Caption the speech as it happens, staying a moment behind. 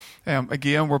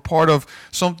Again, we're part of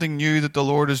something new that the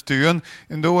Lord is doing.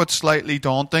 And though it's slightly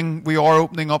daunting, we are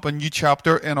opening up a new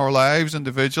chapter in our lives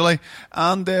individually.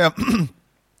 And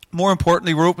more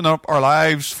importantly, we're opening up our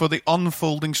lives for the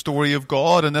unfolding story of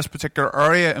God in this particular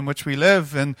area in which we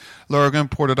live, in Lurgan,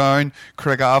 Portadown,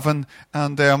 Craigavon.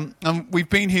 And we've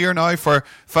been here now for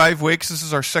 5 weeks. This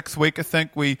is our 6th week, I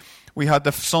think. We had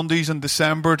the Sundays in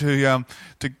December to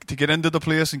get into the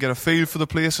place and get a feel for the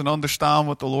place and understand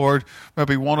what the Lord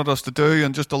maybe wanted us to do,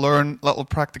 and just to learn little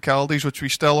practicalities, which we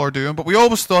still are doing. But we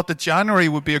always thought that January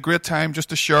would be a great time just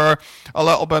to share a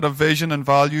little bit of vision and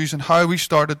values and how we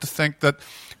started to think that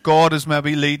God is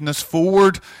maybe leading us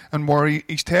forward and where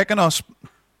He's taking us.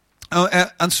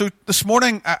 And so this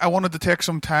morning I wanted to take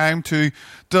some time to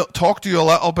talk to you a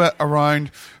little bit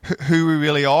around who we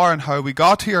really are and how we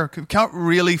got here. We can't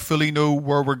really fully know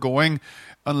where we're going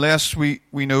unless we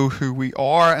know who we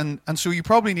are. And so you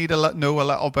probably need to know a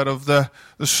little bit of the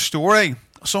story.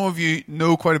 Some of you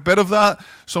know quite a bit of that.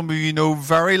 Some of you know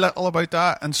very little about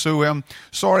that. And so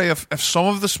sorry if some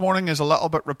of this morning is a little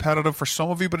bit repetitive for some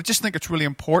of you, but I just think it's really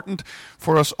important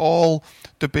for us all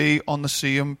to be on the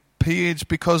same page,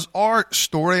 because our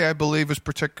story, I believe, is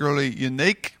particularly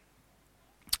unique.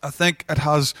 I think it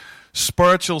has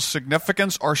spiritual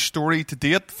significance, our story to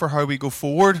date, for how we go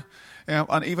forward.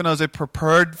 And even as I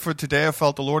prepared for today, I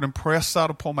felt the Lord impress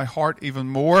that upon my heart even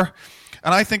more.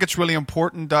 And I think it's really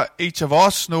important that each of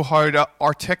us know how to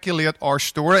articulate our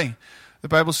story. The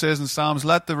Bible says in Psalms,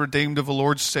 "Let the redeemed of the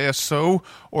Lord say so,"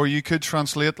 or you could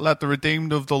translate, "Let the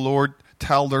redeemed of the Lord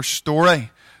tell their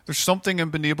story." There's something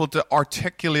in being able to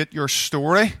articulate your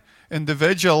story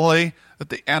individually that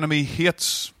the enemy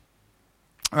hates.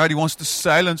 Right? He wants to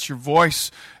silence your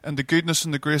voice and the goodness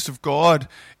and the grace of God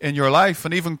in your life.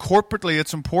 And even corporately,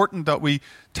 it's important that we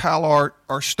tell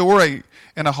our story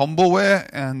in a humble way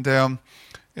and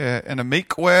in a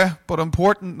meek way, but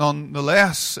important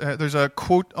nonetheless. There's a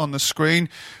quote on the screen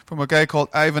from a guy called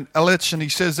Ivan Illich, and he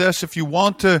says this: if you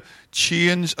want to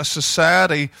change a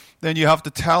society, then you have to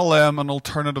tell them an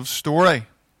alternative story.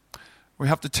 We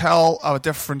have to tell a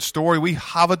different story. We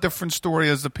have a different story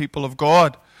as the people of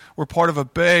God. We're part of a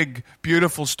big,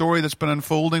 beautiful story that's been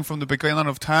unfolding from the beginning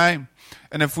of time.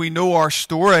 And if we know our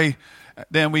story,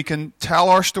 then we can tell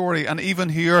our story. And even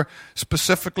here,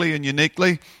 specifically and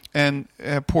uniquely in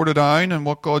Portadown and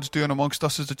what God's doing amongst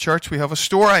us as a church, we have a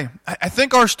story. I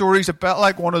think our story is a bit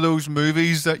like one of those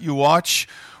movies that you watch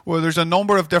where there's a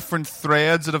number of different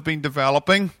threads that have been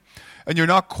developing, and you're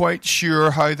not quite sure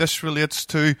how this relates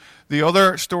to the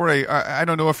other story. I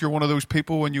don't know if you're one of those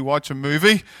people when you watch a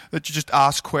movie that you just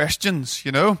ask questions,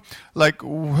 you know, like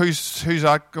who's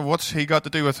that? What's he got to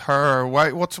do with her? Or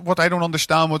why? What? I don't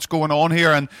understand what's going on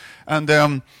here. And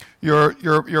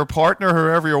your partner,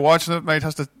 whoever you're watching it, might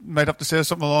have to say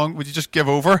something along. Would you just give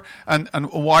over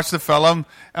and watch the film,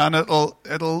 and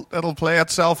it'll play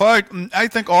itself out? And I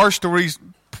think our story's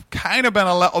kind of been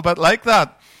a little bit like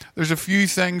that. There's a few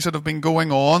things that have been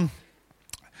going on.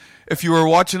 If you were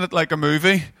watching it like a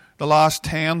movie, the last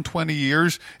 10, 20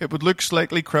 years, it would look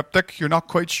slightly cryptic. You're not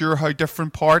quite sure how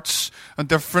different parts and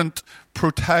different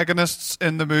protagonists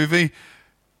in the movie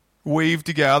weave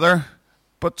together.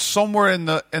 But somewhere in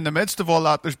the midst of all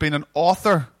that, there's been an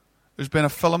author, there's been a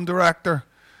film director,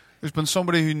 there's been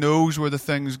somebody who knows where the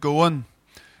thing's going.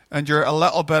 And you're a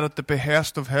little bit at the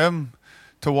behest of him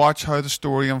to watch how the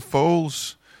story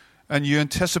unfolds. And you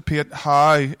anticipate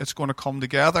how it's going to come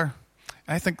together.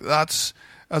 I think that's,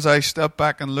 as I step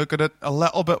back and look at it a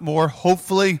little bit more,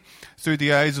 hopefully through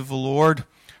the eyes of the Lord,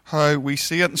 how we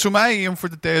see it. And so my aim for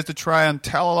today is to try and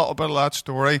tell a little bit of that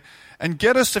story and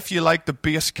get us, if you like, the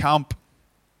base camp.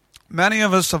 Many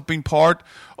of us have been part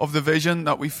of the vision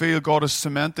that we feel God is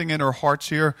cementing in our hearts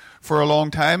here for a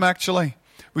long time, actually.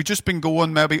 We've just been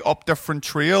going maybe up different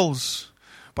trails.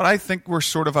 But I think we're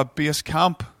sort of a base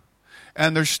camp.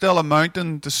 And there's still a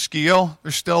mountain to scale.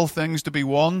 There's still things to be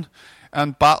won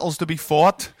and battles to be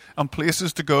fought and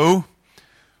places to go.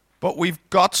 But we've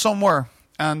got somewhere.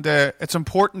 And it's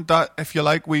important that, if you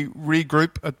like, we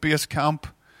regroup at base camp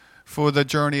for the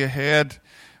journey ahead.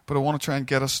 But I want to try and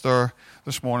get us there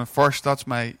this morning. First, that's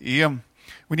my aim.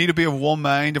 We need to be of one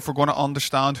mind if we're going to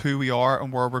understand who we are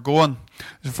and where we're going.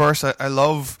 There's a verse I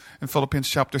love in Philippians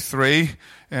chapter 3.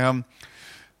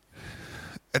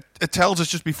 It tells us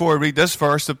just before I read this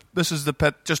verse that this is the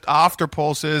bit just after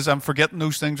Paul says, "I'm forgetting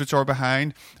those things which are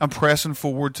behind, I'm pressing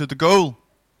forward to the goal."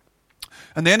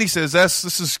 And then he says this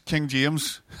is King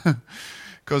James,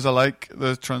 because I like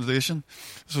the translation.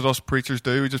 This is what us preachers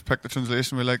do. We just pick the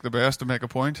translation we like the best to make a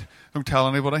point. Don't tell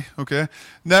anybody, okay?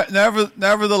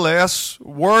 Nevertheless,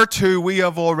 whereto we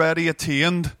have already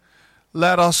attained,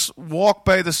 let us walk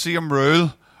by the same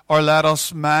rule, or let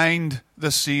us mind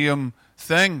the same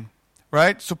thing.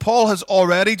 Right? So Paul has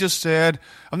already just said,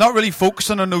 I'm not really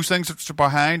focusing on those things that are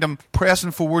behind. I'm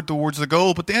pressing forward towards the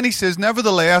goal. But then he says,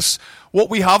 nevertheless, what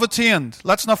we have attained,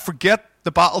 let's not forget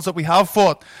the battles that we have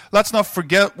fought. Let's not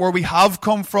forget where we have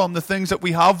come from, the things that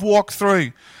we have walked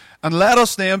through. And let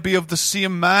us then be of the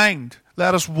same mind.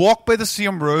 Let us walk by the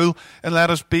same rule, and let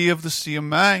us be of the same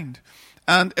mind.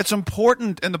 And it's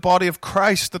important in the body of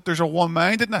Christ that there's a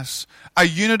one-mindedness, a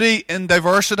unity in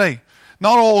diversity.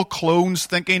 Not all clones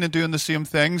thinking and doing the same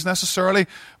things necessarily,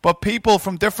 but people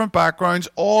from different backgrounds,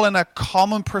 all in a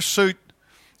common pursuit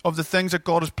of the things that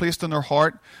God has placed in their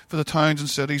heart for the towns and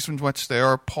cities in which they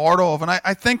are part of. And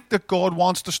I think that God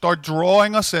wants to start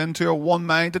drawing us into a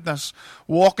one-mindedness,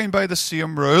 walking by the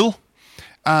same rule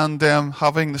and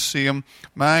having the same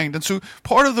mind. And so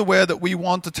part of the way that we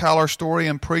want to tell our story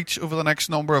and preach over the next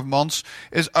number of months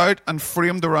is out and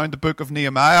framed around the book of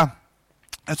Nehemiah.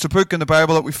 It's a book in the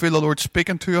Bible that we feel the Lord's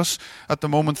speaking to us at the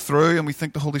moment through, and we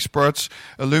think the Holy Spirit's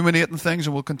illuminating things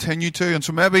and will continue to. And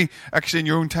so maybe, actually in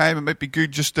your own time, it might be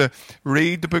good just to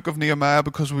read the book of Nehemiah,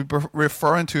 because we'll be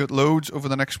referring to it loads over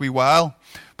the next wee while.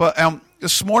 But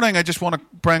this morning I just want to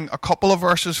bring a couple of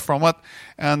verses from it.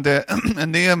 And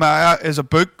Nehemiah is a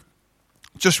book,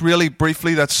 just really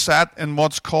briefly, that's set in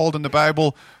what's called in the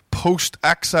Bible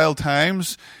post-exile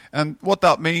times. And what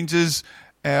that means is,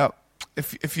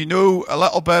 if you know a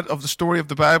little bit of the story of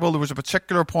the Bible, there was a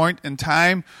particular point in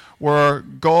time where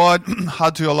God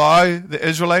had to allow the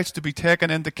Israelites to be taken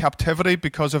into captivity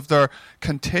because of their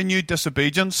continued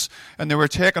disobedience, and they were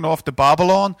taken off to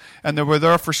Babylon, and they were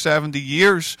there for 70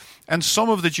 years. And some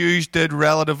of the Jews did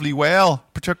relatively well,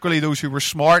 particularly those who were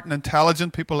smart and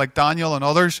intelligent, people like Daniel and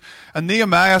others. And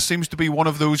Nehemiah seems to be one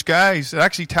of those guys. It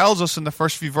actually tells us in the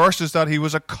first few verses that he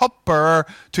was a cupbearer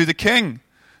to the king.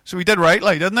 So he did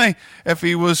rightly, didn't he? If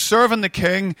he was serving the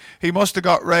king, he must have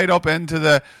got right up into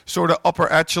the sort of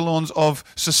upper echelons of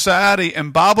society in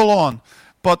Babylon.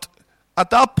 But at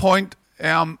that point,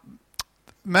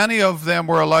 many of them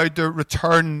were allowed to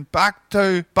return back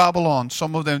to Babylon.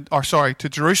 Some of them, to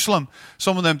Jerusalem.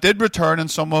 Some of them did return,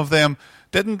 and some of them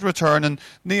didn't return. And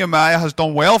Nehemiah has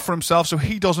done well for himself, so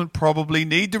he doesn't probably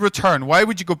need to return. Why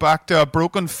would you go back to a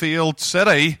broken field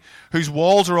city whose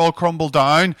walls are all crumbled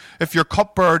down if you're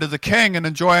cupbearer to the king and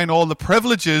enjoying all the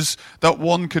privileges that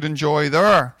one could enjoy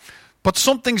there? But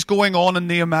something's going on in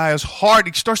Nehemiah's heart.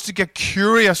 He starts to get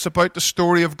curious about the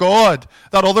story of God,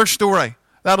 that other story,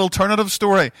 that alternative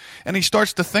story. And he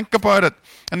starts to think about it,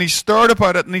 and he's stirred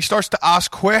about it, and he starts to ask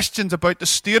questions about the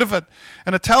state of it.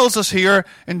 And it tells us here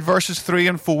in verses 3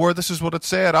 and 4, this is what it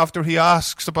said after he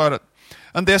asks about it.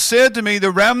 And they said to me, the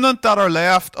remnant that are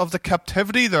left of the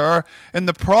captivity there in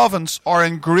the province are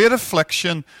in great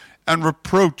affliction and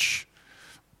reproach.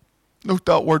 Note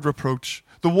that word, reproach.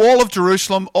 The wall of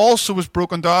Jerusalem also was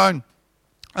broken down,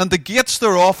 and the gates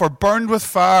thereof are burned with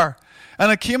fire.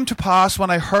 And it came to pass, when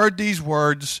I heard these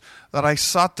words, that I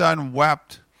sat down and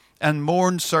wept, and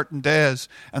mourned certain days,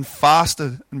 and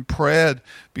fasted and prayed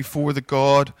before the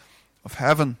God of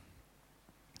heaven.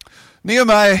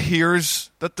 Nehemiah hears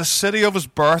that the city of his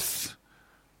birth,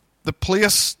 the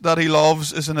place that he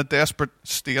loves, is in a desperate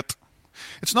state.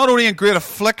 It's not only in great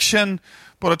affliction,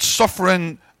 but it's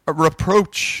suffering a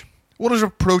reproach. What does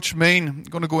reproach mean? I'm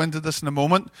going to go into this in a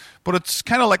moment, but it's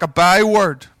kind of like a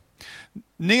byword.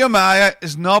 Nehemiah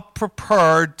is not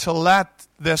prepared to let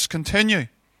this continue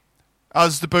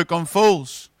as the book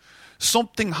unfolds.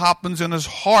 Something happens in his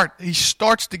heart. He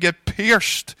starts to get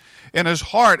pierced in his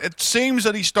heart. It seems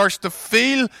that he starts to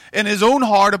feel in his own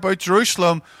heart about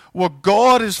Jerusalem what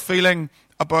God is feeling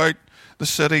about the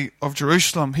city of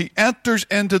Jerusalem. He enters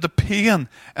into the pain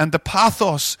and the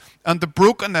pathos and the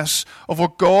brokenness of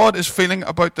what God is feeling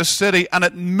about the city, and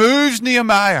it moves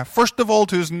Nehemiah, first of all,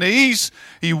 to his knees.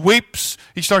 He weeps,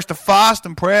 he starts to fast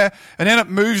and pray, and then it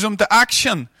moves him to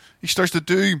action. He starts to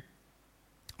do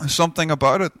something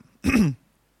about it. And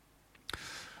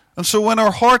so when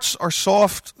our hearts are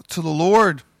soft to the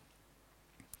Lord,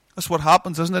 that's what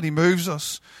happens, isn't it? He moves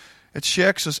us. It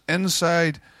shakes us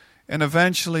inside and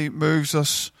eventually moves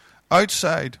us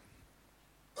outside.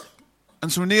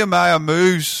 And so Nehemiah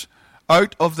moves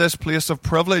out of this place of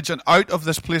privilege and out of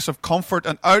this place of comfort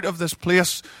and out of this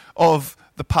place of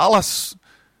the palace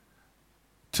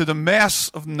to the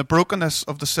mess and the brokenness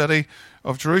of the city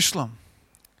of Jerusalem.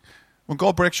 When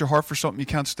God breaks your heart for something, you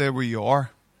can't stay where you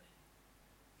are.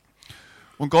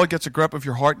 When God gets a grip of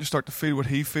your heart and you start to feel what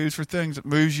He feels for things, it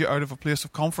moves you out of a place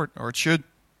of comfort, or it should.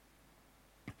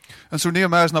 And so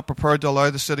Nehemiah is not prepared to allow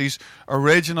the city's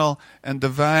original and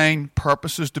divine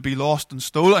purposes to be lost and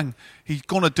stolen. He's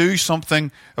going to do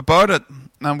something about it.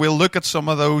 And we'll look at some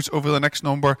of those over the next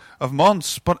number of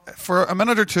months. But for a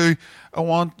minute or two, I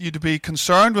want you to be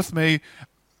concerned with me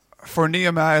for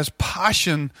Nehemiah's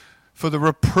passion for the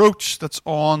reproach that's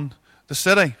on the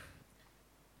city.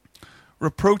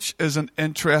 Reproach is an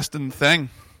interesting thing.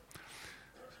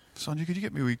 Sonia, could you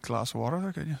get me a wee glass of water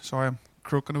there, could you? Sorry, I'm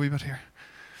croaking a wee bit here.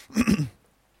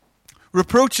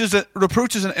 Reproach is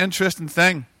an interesting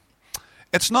thing.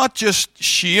 It's not just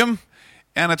shame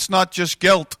and it's not just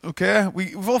guilt, okay?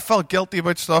 We've all felt guilty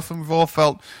about stuff and we've all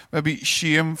felt maybe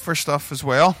shame for stuff as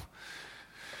well.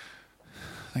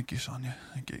 Thank you, Sonia.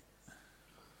 Thank you.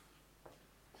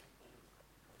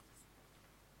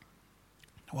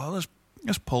 Well,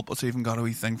 this pulpit's even got a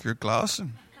wee thing for your glass.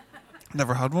 And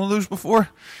never had one of those before.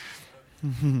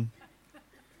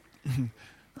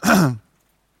 I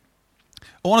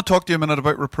want to talk to you a minute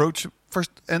about reproach,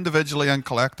 first individually and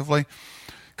collectively,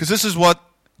 because this is what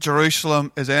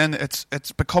Jerusalem is in.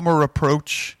 It's become a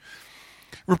reproach.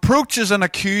 Reproach is an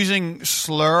accusing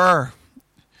slur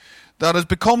that has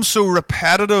become so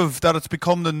repetitive that it's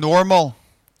become the normal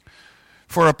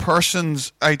for a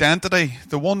person's identity.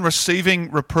 The one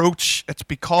receiving reproach, it's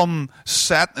become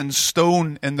set in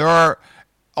stone in their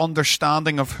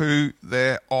understanding of who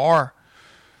they are.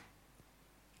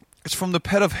 It's from the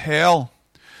pit of hell,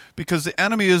 because the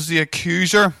enemy is the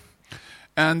accuser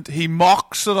and he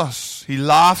mocks at us. He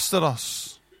laughs at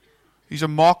us. He's a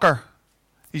mocker.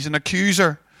 He's an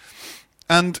accuser.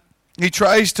 And he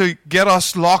tries to get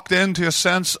us locked into a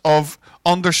sense of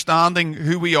understanding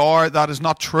who we are that is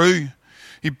not true.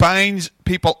 He binds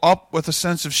people up with a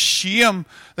sense of shame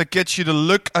that gets you to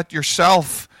look at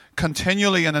yourself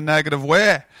continually in a negative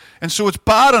way. And so it's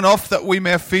bad enough that we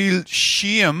may feel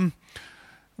shame,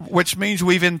 which means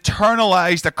we've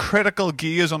internalized a critical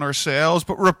gaze on ourselves.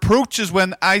 But reproach is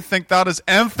when I think that is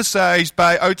emphasized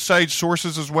by outside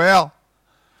sources as well.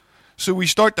 So we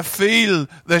start to feel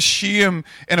this shame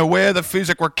in a way that feels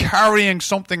like we're carrying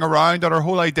something around, that our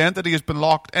whole identity has been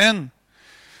locked in.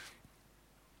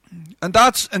 And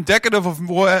that's indicative of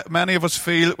what many of us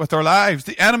feel with our lives.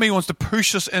 The enemy wants to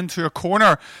push us into a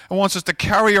corner and wants us to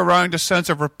carry around a sense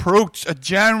of reproach, a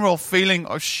general feeling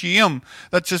of shame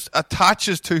that just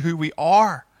attaches to who we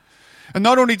are. And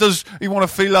not only does he want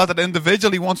to feel that at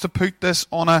individual, he wants to put this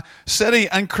on a city.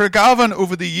 And Craigavon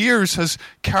over the years has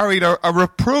carried a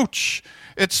reproach.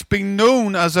 It's been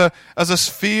known as a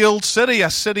failed city, a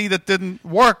city that didn't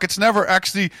work. It's never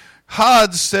actually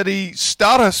had city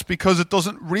status because it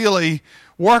doesn't really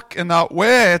work in that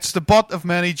way. It's the butt of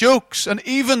many jokes. And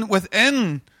even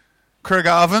within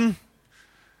Craigavon,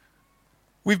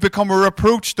 we've become a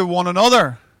reproach to one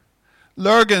another.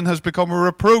 Lurgan has become a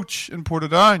reproach in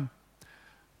Portadown.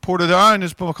 Portadown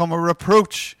has become a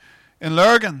reproach in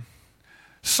Lurgan.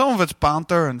 Some of it's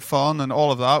banter and fun and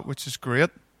all of that, which is great.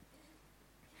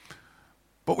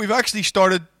 But we've actually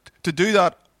started to do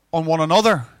that on one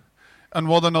another, and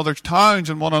one another's towns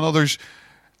and one another's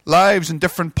lives in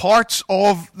different parts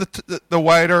of the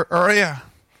wider area.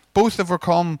 Both have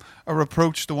become a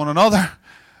reproach to one another.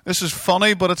 This is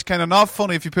funny, but it's kind of not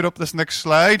funny if you put up this next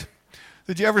slide.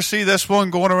 Did you ever see this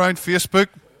one going around Facebook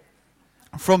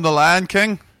from The Lion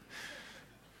King?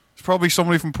 It's probably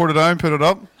somebody from Portadown put it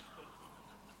up.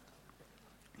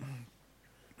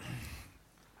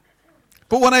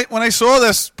 But when I saw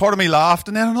this, part of me laughed,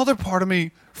 and then another part of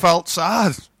me felt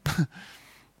sad.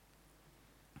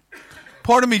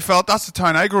 Part of me felt that's the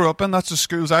town I grew up in, that's the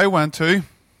schools I went to.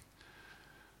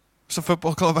 It's a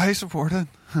football club I supported.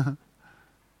 And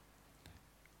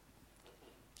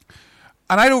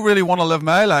I don't really want to live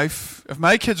my life, if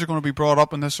my kids are going to be brought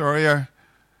up in this area,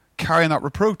 carrying that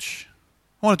reproach.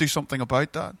 I want to do something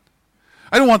about that.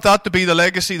 I don't want that to be the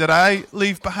legacy that I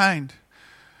leave behind.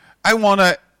 I want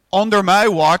to, under my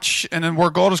watch, and in where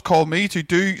God has called me, to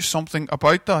do something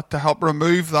about that, to help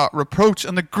remove that reproach.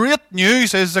 And the great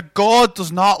news is that God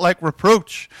does not like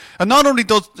reproach. And not only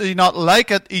does he not like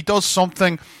it, he does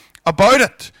something about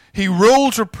it. He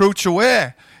rolls reproach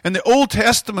away. In the Old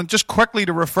Testament, just quickly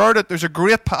to refer to it, there's a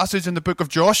great passage in the book of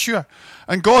Joshua.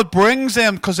 And God brings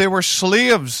them, because they were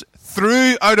slaves,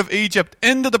 through out of Egypt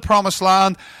into the promised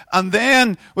land, and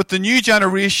then with the new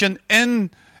generation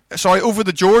over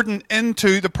the Jordan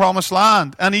into the promised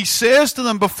land. And he says to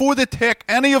them, before they take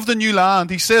any of the new land,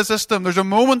 he says this to them, there's a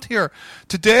moment here.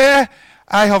 Today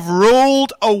I have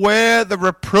rolled away the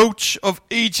reproach of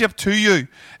Egypt to you.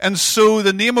 And so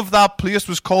the name of that place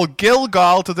was called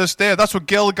Gilgal to this day. That's what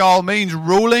Gilgal means,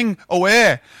 rolling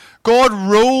away. God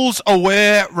rolls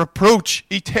away reproach.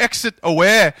 He takes it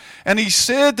away. And he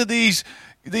said to these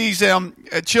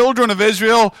children of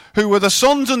Israel, who were the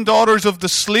sons and daughters of the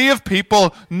slave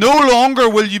people, no longer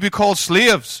will you be called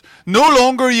slaves. No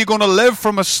longer are you going to live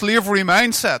from a slavery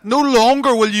mindset. No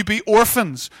longer will you be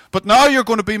orphans. But now you're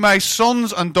going to be my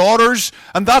sons and daughters,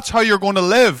 and that's how you're going to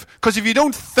live. Because if you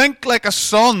don't think like a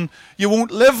son, you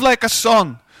won't live like a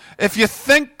son. If you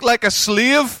think like a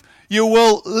slave, you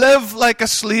will live like a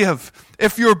slave.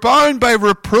 If you're bound by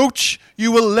reproach,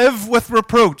 you will live with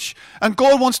reproach. And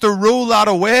God wants to roll that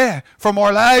away from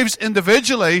our lives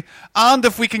individually. And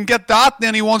if we can get that,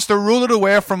 then he wants to roll it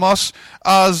away from us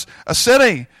as a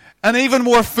city. And even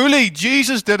more fully,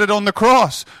 Jesus did it on the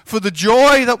cross. For the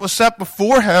joy that was set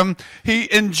before him,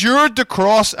 he endured the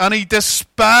cross and he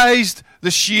despised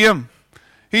the shame.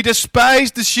 He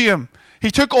despised the shame. He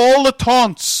took all the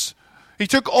taunts. He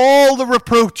took all the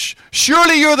reproach.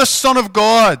 Surely you're the Son of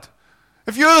God.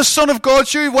 If you're the Son of God,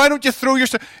 surely why don't you throw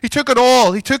yourself? He took it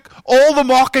all. He took all the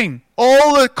mocking,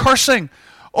 all the cursing,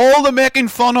 all the making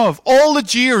fun of, all the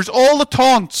jeers, all the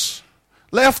taunts.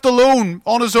 Left alone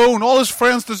on his own. All his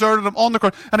friends deserted him on the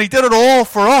cross. And he did it all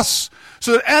for us.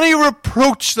 So that any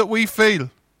reproach that we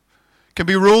feel can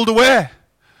be rolled away.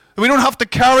 That we don't have to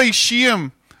carry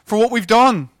shame for what we've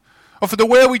done, or for the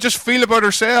way we just feel about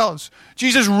ourselves.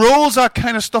 Jesus rolls that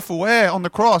kind of stuff away on the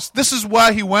cross. This is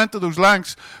why he went to those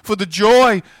lengths, for the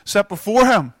joy set before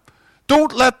him.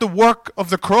 Don't let the work of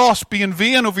the cross be in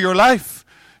vain over your life.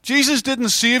 Jesus didn't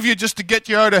save you just to get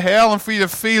you out of hell and for you to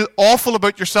feel awful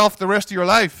about yourself the rest of your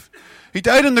life. He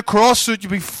died on the cross so that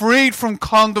you'd be freed from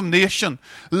condemnation,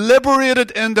 liberated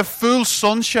into full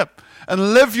sonship,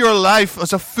 and live your life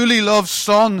as a fully loved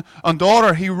son and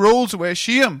daughter. He rolls away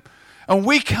shame. And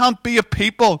we can't be a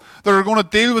people that are going to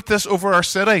deal with this over our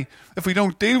city if we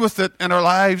don't deal with it in our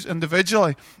lives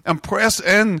individually and press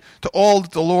in to all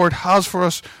that the Lord has for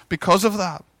us because of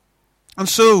that. And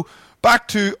so, back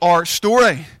to our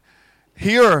story.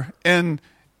 Here in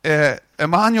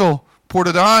Emmanuel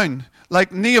Portadown,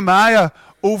 like Nehemiah,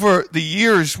 over the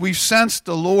years, we've sensed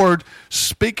the Lord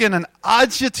speaking and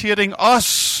agitating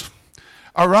us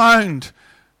around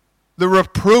the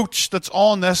reproach that's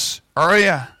on this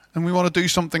area. And we want to do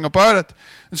something about it.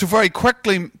 And so very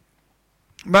quickly,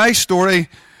 my story,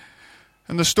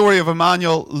 and the story of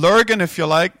Emmanuel Lurgan, if you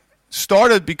like,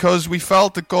 started because we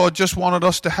felt that God just wanted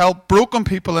us to help broken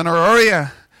people in our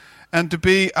area and to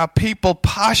be a people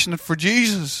passionate for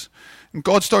Jesus. And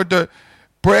God started to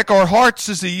break our hearts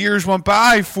as the years went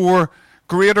by for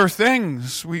greater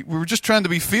things. We were just trying to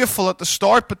be faithful at the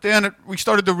start, but then we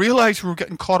started to realize we were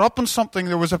getting caught up in something.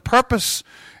 There was a purpose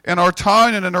in our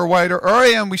town and in our wider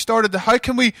area, and we started to, how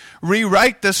can we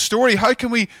rewrite this story? How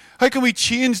can we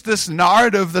change this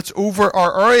narrative that's over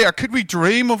our area? Could we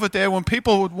dream of a day when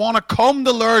people would want to come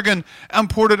to Lurgan and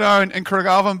Portadown and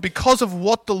Craigavon because of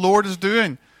what the Lord is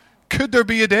doing? Could there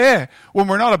be a day when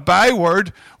we're not a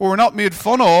byword, where we're not made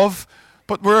fun of,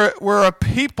 but we're a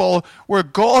people where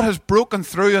God has broken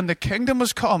through and the kingdom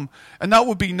has come, and that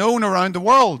would be known around the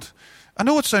world? I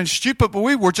know it sounds stupid, but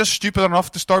we were just stupid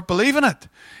enough to start believing it.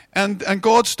 And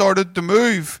God started to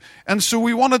move. And so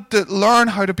we wanted to learn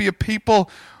how to be a people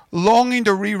longing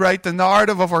to rewrite the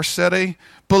narrative of our city,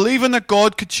 believing that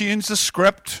God could change the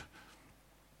script.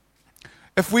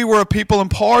 If we were a people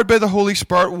empowered by the Holy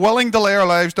Spirit, willing to lay our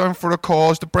lives down for a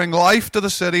cause, to bring life to the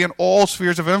city in all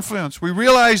spheres of influence. We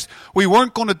realized we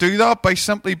weren't going to do that by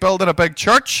simply building a big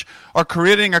church, or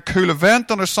creating a cool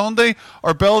event on a Sunday,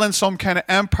 or building some kind of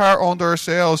empire unto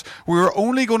ourselves. We were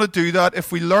only going to do that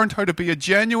if we learned how to be a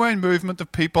genuine movement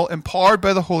of people empowered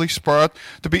by the Holy Spirit,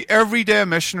 to be everyday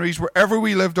missionaries wherever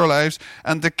we lived our lives,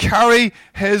 and to carry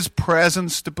His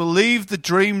presence, to believe the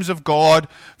dreams of God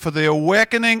for the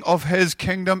awakening of His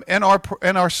kingdom in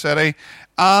our city,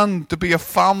 and to be a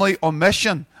family on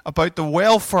mission about the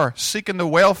welfare, seeking the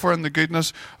welfare and the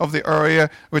goodness of the area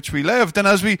which we lived. And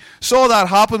as we saw that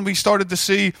happen, we started to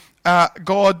see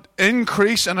God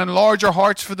increase and enlarge our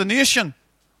hearts for the nation.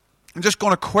 I'm just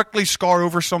going to quickly scar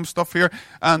over some stuff here,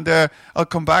 and I'll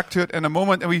come back to it in a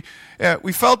moment. And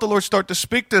we felt the Lord start to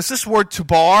speak to us. This word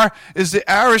 "tabar" is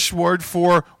the Irish word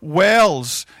for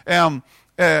wells.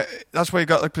 That's why you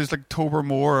got like places like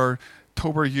Tobermore or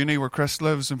Tober Uni, where Chris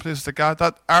lives, and places like that.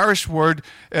 That Irish word,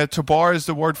 tabar, is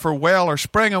the word for well or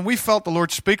spring. And we felt the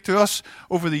Lord speak to us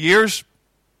over the years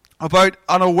about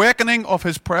an awakening of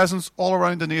His presence all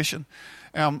around the nation.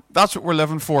 That's what we're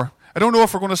living for. I don't know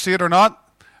if we're going to see it or not.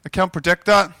 I can't predict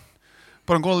that.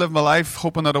 But I'm going to live my life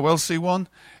hoping that I will see one.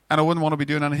 And I wouldn't want to be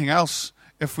doing anything else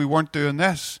if we weren't doing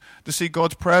this, to see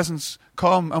God's presence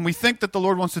come. And we think that the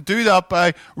Lord wants to do that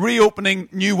by reopening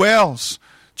new wells.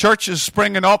 churches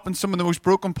springing up in some of the most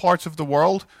broken parts of the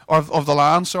world, or of the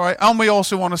land, sorry. And we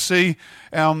also want to see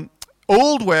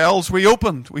old wells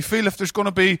reopened. We feel if there's going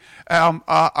to be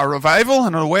a revival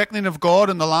and an awakening of God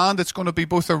in the land, it's going to be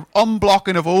both an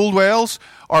unblocking of old wells.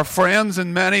 Our friends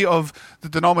in many of the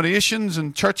denominations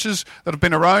and churches that have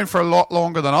been around for a lot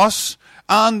longer than us,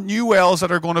 and new wells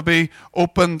that are going to be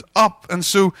opened up. And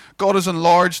so God has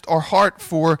enlarged our heart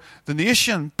for the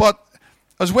nation. But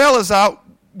as well as that,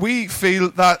 we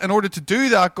feel that in order to do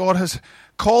that, God has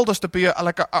called us to be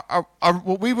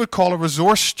what we would call a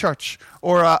resource church,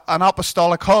 or an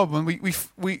apostolic hub. And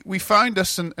we found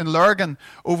this in Lurgan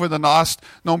over the last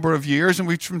number of years, and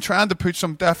we've been trying to put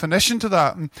some definition to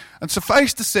that. And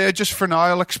suffice to say, just for now,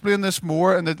 I'll explain this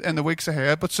more in the weeks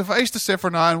ahead, but suffice to say for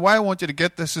now, and why I want you to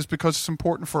get this is because it's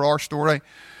important for our story,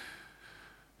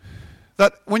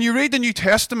 that when you read the New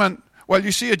Testament, well,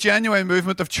 you see a genuine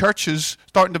movement of churches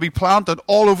starting to be planted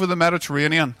all over the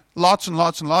Mediterranean. Lots and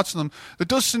lots and lots of them. There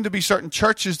does seem to be certain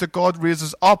churches that God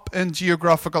raises up in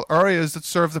geographical areas that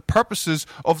serve the purposes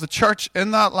of the church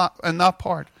in that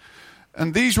part.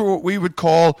 And these are what we would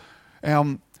call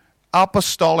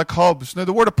apostolic hubs. Now,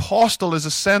 the word apostle is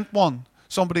a sent one.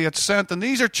 Somebody had sent. And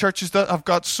these are churches that have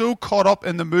got so caught up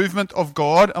in the movement of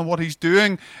God and what He's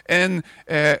doing in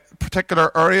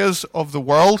particular areas of the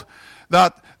world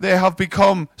that they have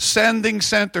become sending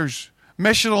centers,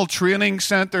 missional training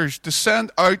centers to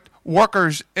send out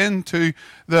workers into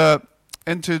the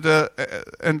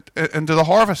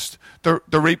harvest, to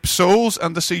reap souls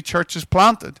and to see churches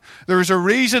planted. There is a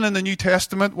reason in the New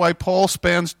Testament why Paul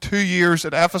spends 2 years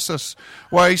at Ephesus,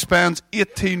 why he spends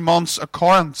 18 months at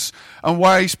Corinth, and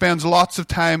why he spends lots of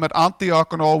time at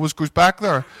Antioch and always goes back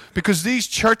there. Because these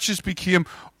churches became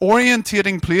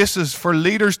orientating places for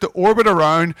leaders to orbit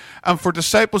around and for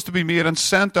disciples to be made and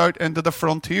sent out into the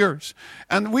frontiers.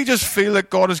 And we just feel that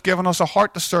God has given us a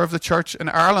heart to serve the church in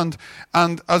Ireland.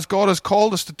 And as God has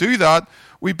called us to do that,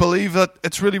 we believe that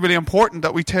it's really, really important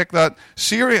that we take that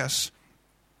serious.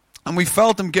 And we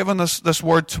felt Him giving us this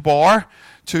word tabar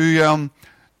to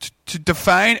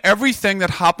define everything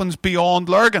that happens beyond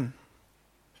Lurgan.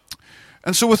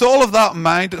 And so with all of that in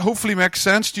mind, it hopefully makes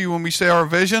sense to you when we say our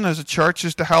vision as a church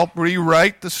is to help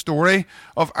rewrite the story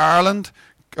of Ireland,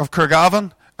 of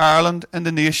Craigavon, Ireland, and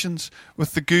the nations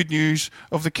with the good news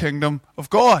of the kingdom of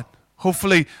God.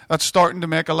 Hopefully that's starting to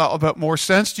make a little bit more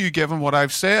sense to you given what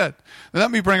I've said. Now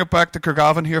let me bring it back to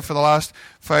Craigavon here for the last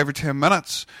 5 or 10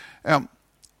 minutes.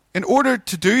 In order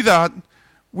to do that,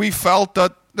 we felt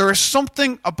that there is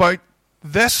something about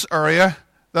this area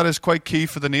that is quite key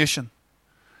for the nation.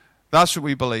 That's what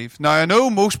we believe. Now, I know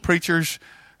most preachers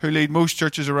who lead most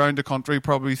churches around the country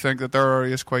probably think that their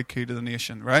area is quite key to the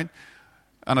nation, right?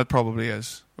 And it probably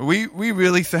is. We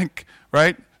really think,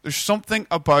 right, there's something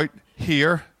about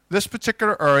here, this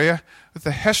particular area, with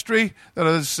the history that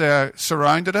has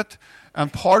surrounded it,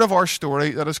 and part of our story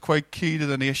that is quite key to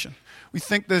the nation. We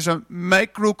think there's a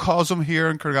microcosm here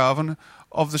in Craigavon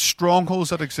of the strongholds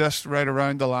that exist right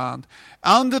around the land.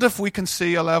 And that if we can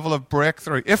see a level of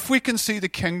breakthrough, if we can see the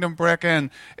kingdom break in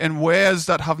ways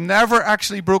that have never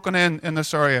actually broken in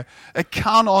this area, it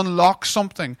can unlock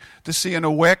something to see an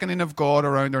awakening of God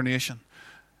around our nation.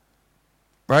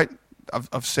 Right?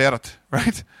 I've said it,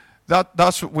 right?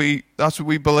 That's what we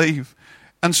believe.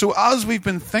 And so as we've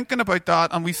been thinking about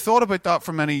that, and we thought about that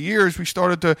for many years, we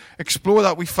started to explore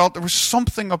that. We felt there was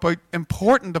something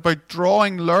important about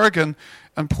drawing Lurgan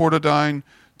and Portadown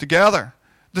together.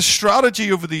 The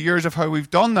strategy over the years of how we've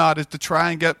done that is to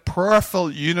try and get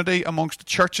prayerful unity amongst the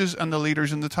churches and the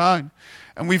leaders in the town.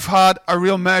 And we've had a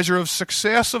real measure of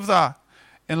success of that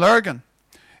in Lurgan.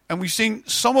 And we've seen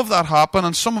some of that happen,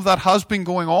 and some of that has been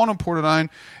going on in Portadown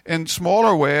in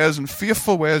smaller ways and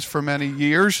faithful ways for many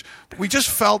years. But we just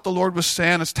felt the Lord was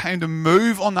saying it's time to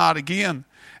move on that again.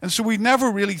 And so we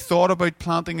never really thought about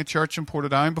planting a church in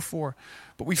Portadown before.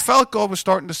 But we felt God was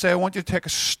starting to say, I want you to take a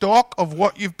stock of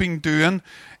what you've been doing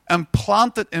and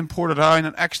plant it in Portadown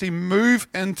and actually move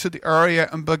into the area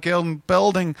and begin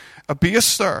building a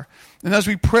base there. And as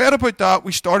we prayed about that,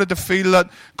 we started to feel that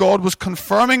God was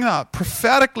confirming that.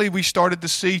 Prophetically, we started to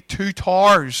see 2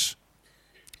 towers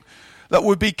that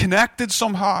would be connected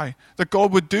somehow, that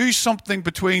God would do something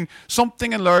between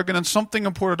something in Lurgan and something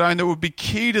in Portadown that would be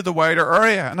key to the wider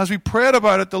area. And as we prayed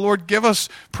about it, the Lord gave us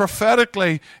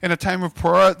prophetically in a time of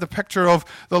prayer the picture of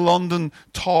the London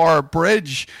Tower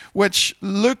Bridge, which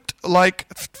looked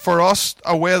like for us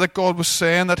a way that God was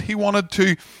saying that He wanted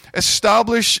to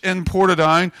establish in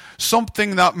Portadown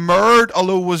something that mirrored,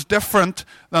 although was different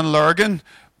than Lurgan,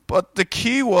 But the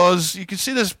key was, you can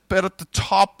see this bit at the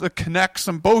top that connects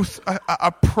them both. A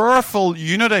prayerful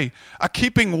unity, a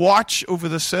keeping watch over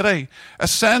the city, a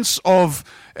sense of,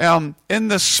 in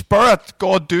the Spirit,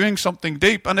 God doing something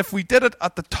deep. And if we did it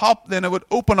at the top, then it would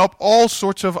open up all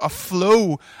sorts of a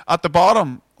flow at the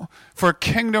bottom for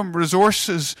kingdom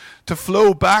resources to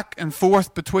flow back and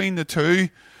forth between the two.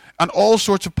 And all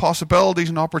sorts of possibilities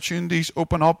and opportunities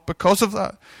open up because of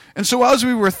that. And so as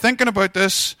we were thinking about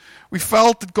this, we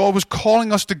felt that God was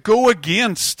calling us to go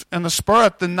against, in the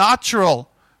Spirit, the natural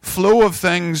flow of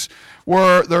things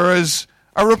where there is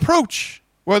a reproach,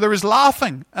 where there is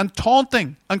laughing and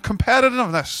taunting and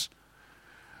competitiveness.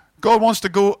 God wants to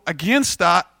go against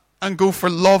that and go for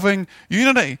loving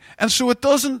unity. And so it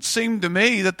doesn't seem to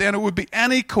me that then it would be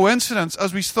any coincidence,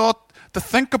 as we thought to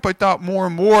think about that more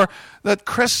and more, that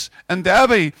Chris and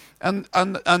Debbie and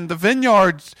the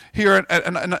vineyards here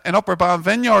in Upper Bann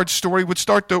Vineyard story would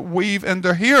start to weave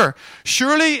into here.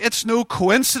 Surely it's no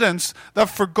coincidence that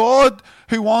for God,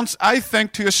 who wants, I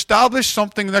think, to establish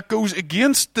something that goes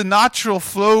against the natural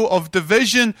flow of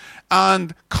division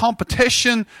and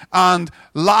competition and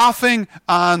laughing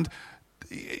and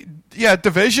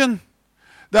division,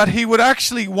 that he would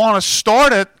actually want to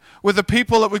start it with the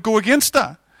people that would go against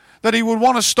that. That he would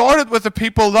want to start it with the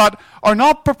people that are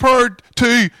not prepared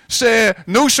to say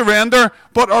no surrender,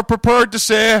 but are prepared to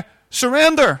say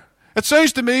surrender. It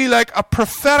sounds to me like a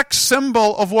prophetic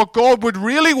symbol of what God would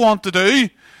really want to do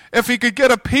if he could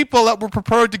get a people that were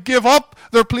prepared to give up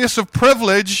their place of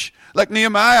privilege, like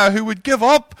Nehemiah, who would give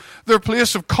up their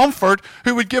place of comfort,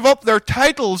 who would give up their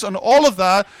titles and all of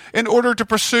that in order to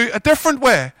pursue a different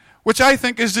way, which I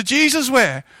think is the Jesus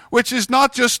way, which is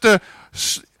not just to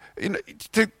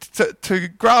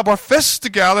grab our fists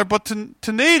together, but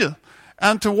to kneel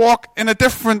and to walk in a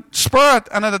different spirit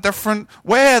and in a different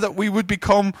way, that we would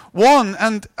become one.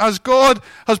 And as God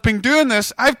has been doing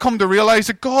this, I've come to realize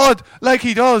that God, like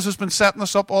he does, has been setting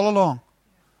us up all along.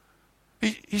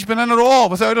 He's been in it all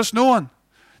without us knowing.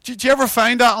 Do you ever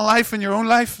find that in life, in your own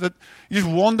life, that you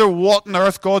just wonder what on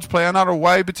earth God's playing at, or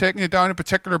why he'd be taking you down a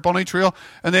particular bunny trail,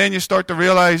 and then you start to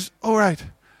realize, oh right,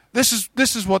 this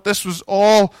is what this was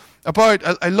all about.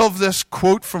 I love this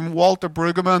quote from Walter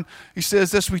Brueggemann. He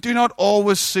says this: we do not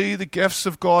always see the gifts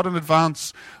of God in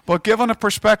advance, but given a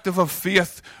perspective of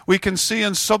faith, we can see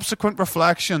in subsequent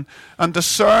reflection and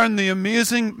discern the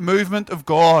amazing movement of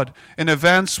God in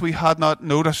events we had not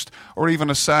noticed or even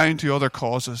assigned to other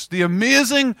causes. The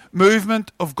amazing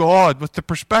movement of God. With the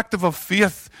perspective of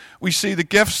faith, we see the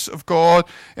gifts of God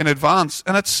in advance.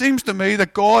 And it seems to me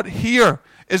that God here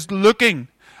is looking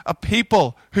a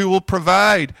people who will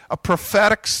provide a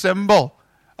prophetic symbol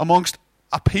amongst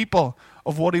a people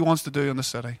of what he wants to do in the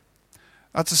city.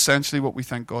 That's essentially what we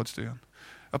think God's doing.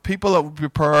 A people that will be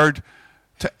prepared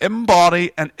to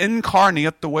embody and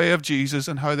incarnate the way of Jesus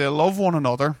and how they love one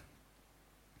another,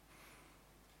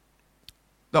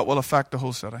 that will affect the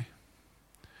whole city.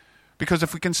 Because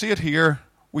if we can see it here,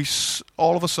 we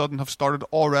all of a sudden have started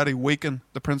already weaken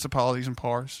the principalities and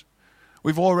powers.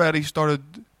 We've already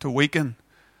started to weaken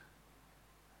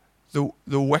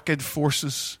the wicked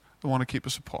forces that want to keep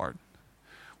us apart.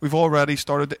 We've already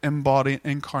started to embody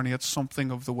and incarnate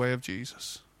something of the way of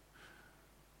Jesus.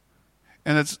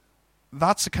 And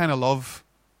that's the kind of love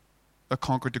that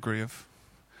conquered the grave.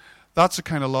 That's the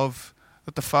kind of love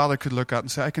that the Father could look at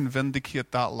and say, I can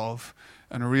vindicate that love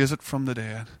and raise it from the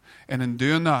dead. And in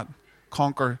doing that,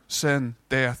 conquer sin,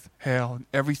 death, hell, and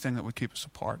everything that would keep us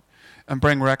apart, and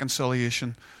bring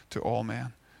reconciliation to all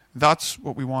men. That's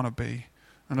what we want to be.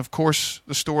 And of course,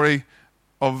 the story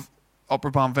of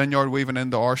Upper Bann Vineyard weaving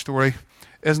into our story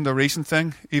isn't a recent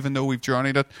thing, even though we've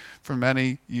journeyed it for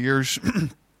many years.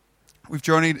 We've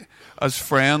journeyed as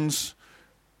friends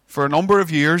for a number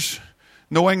of years,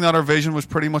 knowing that our vision was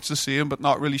pretty much the same, but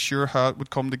not really sure how it would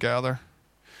come together.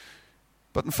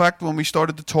 But in fact, when we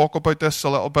started to talk about this a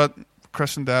little bit,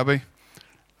 Chris and Debbie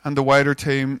and the wider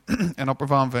team in Upper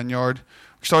Bann Vineyard,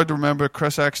 we started to remember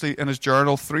Chris actually in his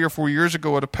journal 3 or 4 years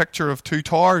ago had a picture of 2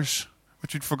 towers,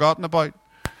 which we'd forgotten about.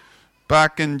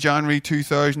 Back in January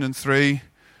 2003,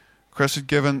 Chris had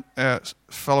given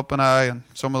Philip and I and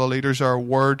some of the leaders our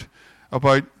word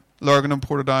about Lurgan and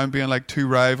Portadown being like 2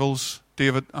 rivals,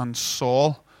 David and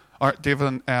Saul, or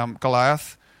David and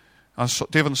Goliath,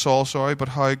 David and Saul, but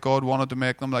how God wanted to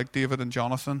make them like David and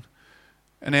Jonathan.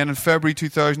 And then in February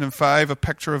 2005, a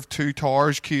picture of 2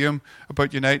 towers came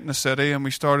about uniting the city, and we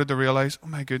started to realize, oh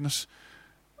my goodness,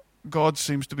 God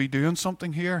seems to be doing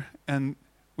something here. And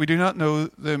we do not know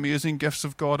the amazing gifts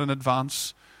of God in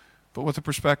advance, but with the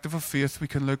perspective of faith, we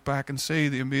can look back and see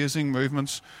the amazing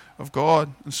movements of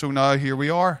God. And so now here we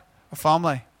are, a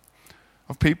family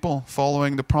of people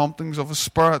following the promptings of His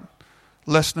Spirit,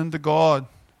 listening to God.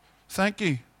 Thank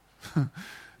you.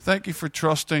 Thank you for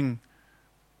trusting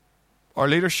our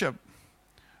leadership.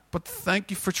 But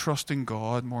thank you for trusting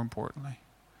God, more importantly.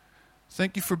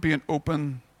 Thank you for being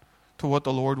open to what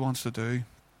the Lord wants to do.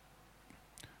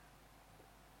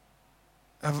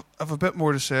 I have a bit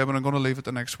more to say, but I'm going to leave it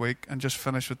the next week and just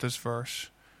finish with this verse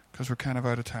because we're kind of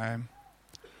out of time.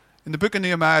 In the book of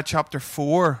Nehemiah chapter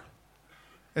 4,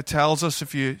 it tells us,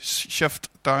 if you shift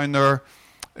down there,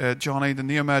 Johnny, the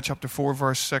Nehemiah chapter 4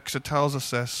 verse 6, it tells us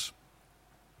this.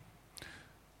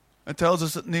 It tells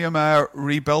us that Nehemiah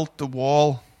rebuilt the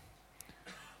wall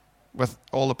with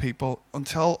all the people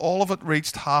until all of it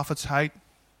reached half its height,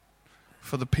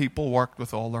 for the people worked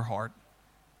with all their heart.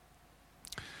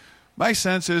 My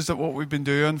sense is that what we've been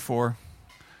doing for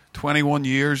 21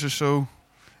 years or so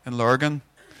in Lurgan,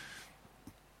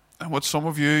 and what some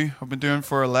of you have been doing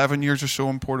for 11 years or so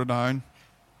in Portadown,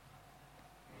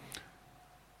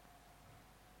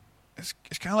 it's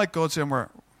kind of like God saying we're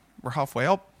halfway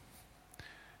up.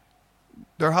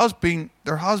 There has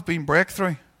been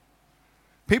breakthrough.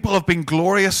 People have been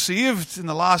glorious saved in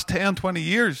the last 10, 20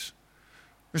 years.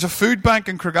 There's a food bank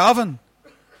in Craigavon.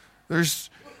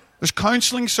 There's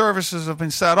counselling services have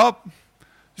been set up.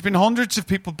 There's been hundreds of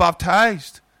people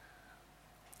baptised.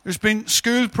 There's been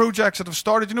school projects that have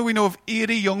started. We know of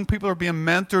 80 young people are being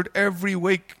mentored every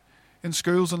week in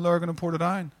schools in Lurgan and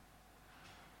Portadown.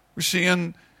 We're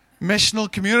seeing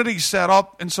missional communities set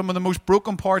up in some of the most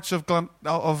broken parts of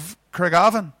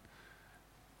Craigavon.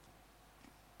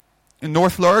 In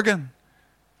North Lurgan,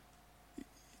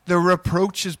 the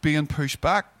reproach is being pushed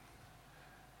back.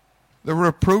 The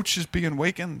reproach is being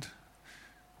weakened.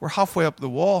 We're halfway up the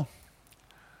wall.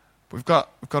 We've got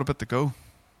a bit to go.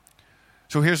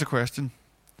 So here's the question.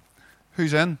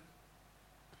 Who's in?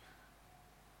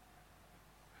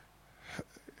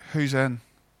 Who's in?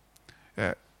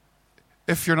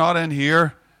 If you're not in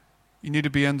here, you need to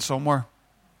be in somewhere.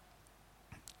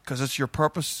 Because it's your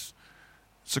purpose.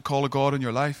 It's the call of God in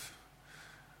your life.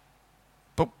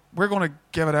 But we're going to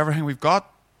give it everything we've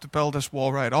got to build this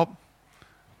wall right up,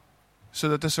 so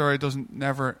that this area doesn't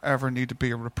never ever need to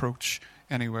be a reproach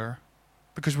anywhere.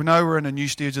 Because we're in a new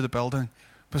stage of the building.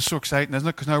 But it's so exciting, isn't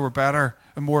it? Because now we're better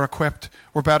and more equipped.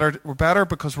 We're better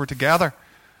because we're together.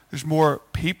 There's more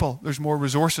people. There's more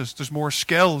resources. There's more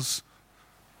skills.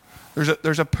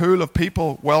 There's a pool of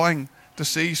people willing to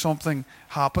see something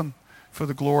happen for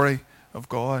the glory of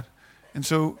God. And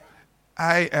so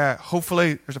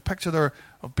hopefully there's a picture there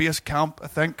of base camp, I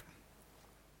think.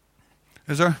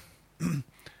 Is there?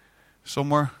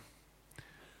 Somewhere.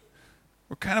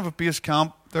 We're kind of a base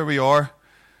camp. There we are.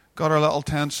 Got our little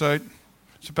tents out.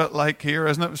 It's a bit like here,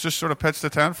 isn't it? It's just sort of pitched the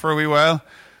tent for a wee while.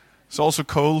 It's also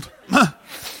cold.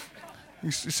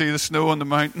 You see the snow on the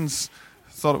mountains.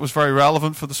 Thought it was very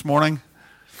relevant for this morning.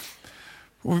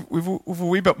 We've a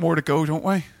wee bit more to go, don't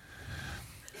we?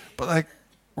 But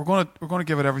we're going to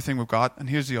give it everything we've got. And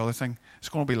here's the other thing: it's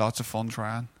going to be lots of fun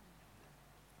trying.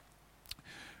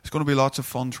 It's going to be lots of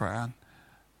fun trying.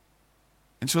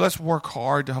 And so let's work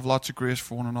hard to have lots of grace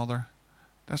for one another.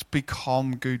 Let's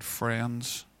become good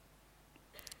friends.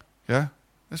 Yeah?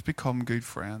 Let's become good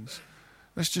friends.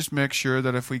 Let's just make sure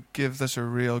that if we give this a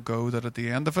real go, that at the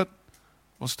end of it,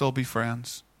 we'll still be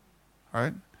friends. All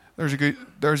right? There's a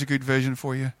good vision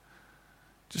for you.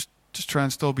 Just try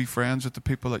and still be friends with the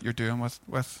people that you're doing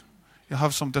with. You'll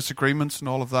have some disagreements and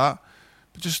all of that,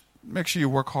 but just make sure you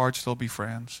work hard, still be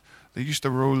friends. They used to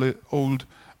roll the old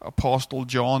Apostle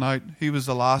John out. He was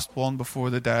the last one before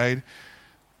they died.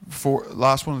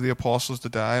 Last one of the apostles to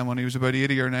die, and when he was about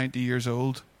 80 or 90 years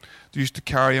old, they used to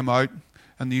carry him out,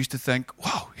 and they used to think,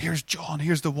 wow, here's John,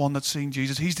 here's the one that's seen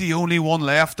Jesus. He's the only one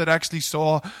left that actually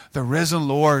saw the risen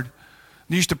Lord. And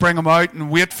they used to bring him out and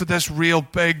wait for this real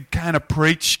big kind of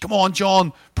preach. Come on,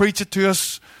 John, preach it to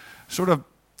us. Sort of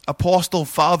Apostle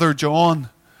Father John.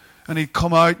 And he'd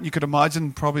come out, and you could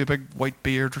imagine probably a big white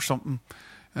beard or something,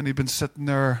 and he'd been sitting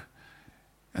there,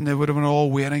 and they would have been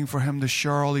all waiting for him to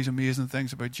share all these amazing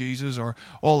things about Jesus or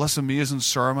all this amazing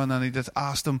sermon, and he just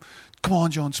asked them, come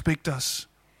on, John, speak to us.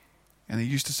 And he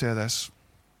used to say this: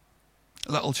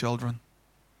 little children,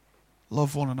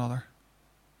 love one another,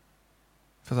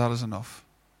 for that is enough.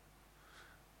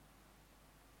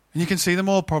 And you can see them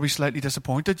all probably slightly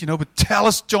disappointed, but tell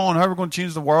us, John, how we're going to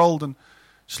change the world, and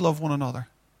just love one another.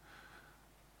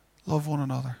 Love one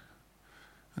another.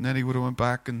 And then he would have went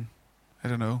back and, I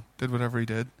don't know, did whatever he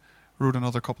did, wrote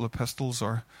another couple of epistles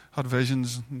or had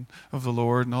visions of the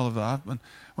Lord and all of that. And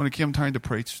when it came time to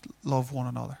preach, love one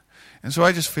another. And so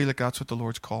I just feel like that's what the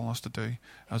Lord's calling us to do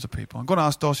as a people. I'm going to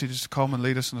ask Dossie just to come and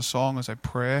lead us in a song as I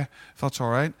pray, if that's all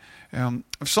right.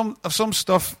 I've some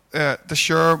stuff to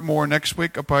share more next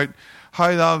week about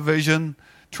how that vision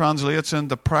translates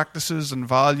into practices and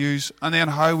values, and then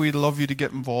how we'd love you to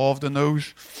get involved in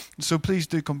those. So please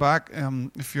do come back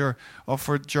if you're up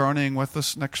for journeying with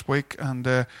us next week, and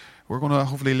we're going to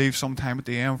hopefully leave some time at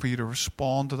the end for you to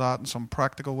respond to that in some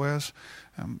practical ways.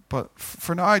 But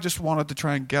for now, I just wanted to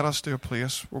try and get us to a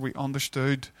place where we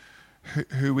understood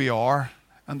who we are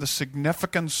and the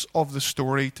significance of the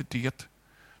story to date,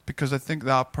 because I think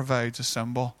that provides a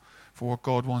symbol for what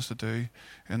God wants to do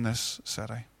in this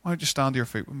city. Why don't you stand to your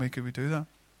feet with me? Could we do that?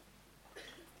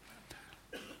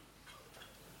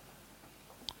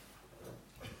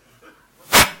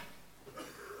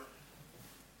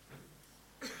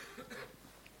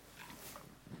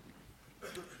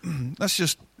 Let's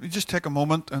just take a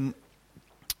moment, and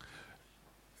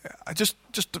I just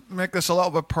to make this a little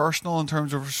bit personal in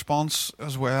terms of response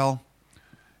as well.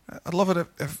 I'd love it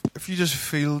if you just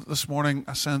feel this morning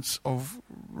a sense of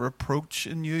reproach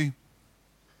in you.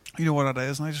 You know what it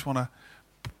is, and I just want to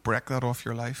break that off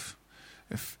your life.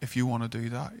 If you want to do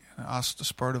that, ask the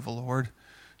Spirit of the Lord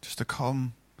just to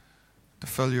come, to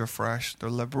fill you afresh, to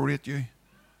liberate you,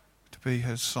 to be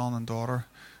His son and daughter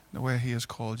in the way He has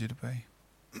called you to be.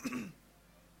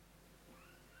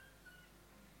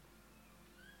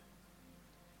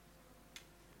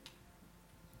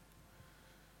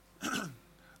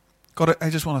 God, I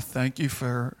just want to thank you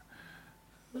for,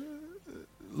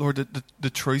 Lord, the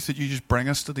truth that you just bring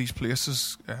us to these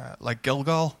places like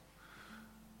Gilgal,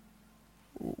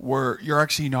 where you're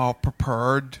actually not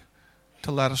prepared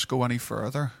to let us go any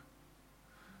further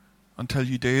until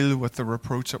you deal with the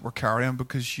reproach that we're carrying,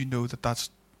 because you know that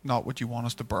that's not what you want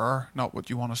us to bear, not what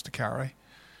you want us to carry.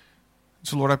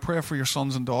 So, Lord, I pray for your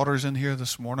sons and daughters in here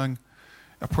this morning.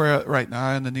 I pray right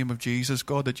now in the name of Jesus,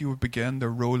 God, that you would begin to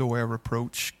roll away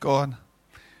reproach, God,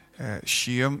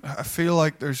 shame. I feel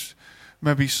like there's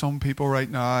maybe some people right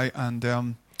now,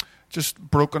 and just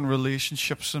broken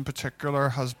relationships in particular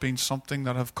has been something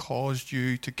that have caused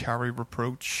you to carry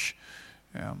reproach.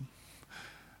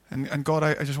 And God,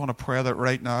 I just want to pray that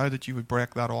right now that you would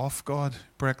break that off, God.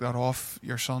 Break that off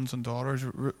your sons and daughters.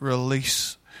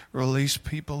 Release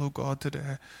people, oh God,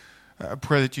 today. I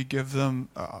pray that you give them,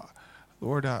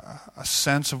 Lord, a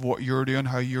sense of what you're doing,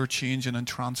 how you're changing and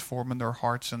transforming their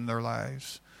hearts and their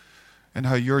lives, and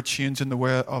how you're changing the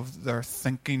way of their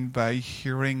thinking by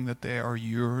hearing that they are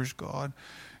yours, God,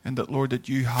 and that, Lord, that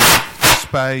you have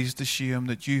despised the shame,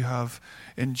 that you have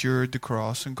endured the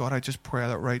cross. And God, I just pray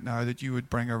that right now that you would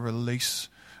bring a release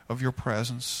of your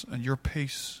presence and your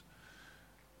peace,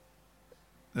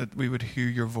 that we would hear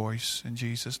your voice in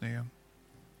Jesus' name.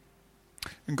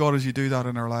 And God, as you do that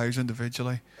in our lives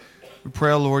individually, we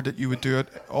pray, Lord, that you would do it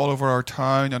all over our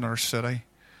town and our city.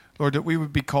 Lord, that we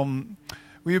would become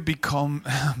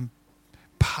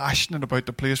passionate about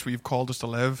the place where you've called us to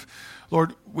live.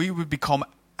 Lord, we would become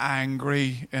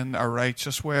angry in a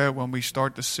righteous way when we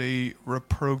start to see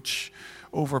reproach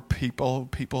over people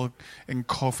in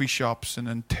coffee shops and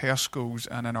in Tesco's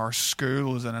and in our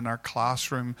schools and in our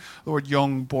classroom. Lord,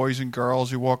 young boys and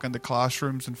girls who walk into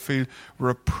classrooms and feel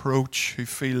reproach, who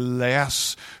feel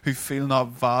less, who feel not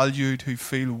valued, who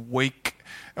feel weak,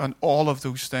 and all of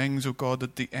those things, oh God,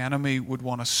 that the enemy would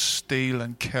want to steal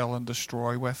and kill and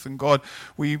destroy with. And God,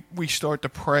 we start to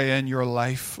pray in your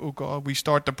life, oh God. We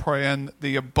start to pray in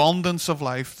the abundance of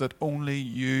life that only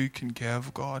you can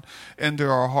give, God, into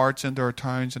our hearts, into our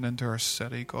towns, and into our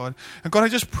city, God. And God, I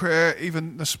just pray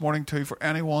even this morning too for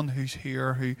anyone who's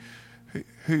here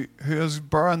who is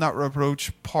bearing that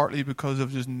reproach partly because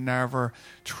they've just never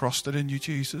trusted in you,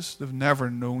 Jesus. They've never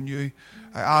known you.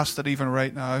 I ask that even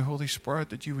right now, Holy Spirit,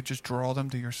 that you would just draw them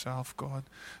to yourself, God.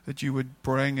 That you would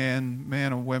bring in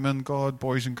men and women, God,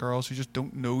 boys and girls who just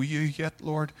don't know you yet,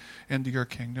 Lord, into your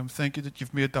kingdom. Thank you that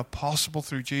you've made that possible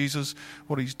through Jesus,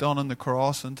 what he's done on the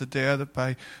cross, and today that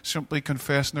by simply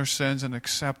confessing our sins and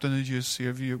accepting you as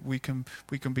Savior, we can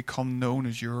become known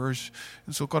as yours.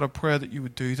 And so, God, I pray that you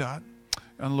would do that.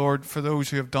 And Lord, for those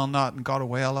who have done that and got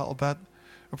away a little bit,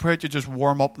 I pray that you just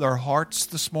warm up their hearts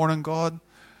this morning, God,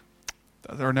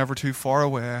 that they're never too far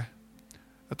away,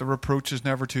 that the reproach is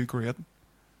never too great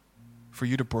for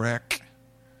you to break,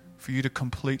 for you to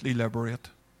completely liberate,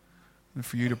 and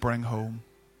for you to bring home.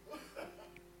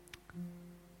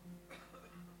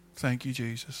 Thank you,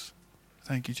 Jesus.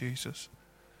 Thank you, Jesus.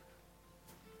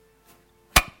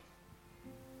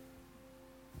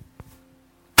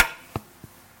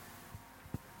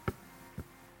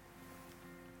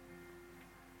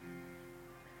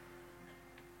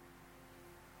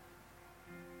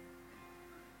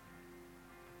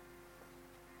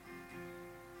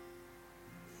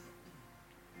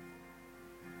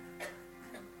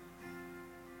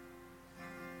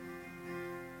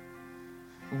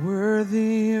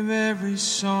 every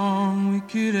song we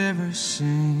could ever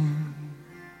sing,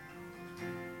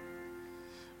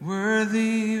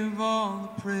 worthy of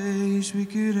all the praise we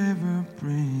could ever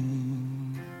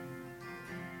bring,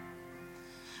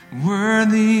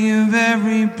 worthy of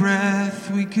every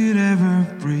breath we could ever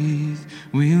breathe.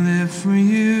 We live for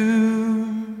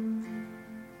you.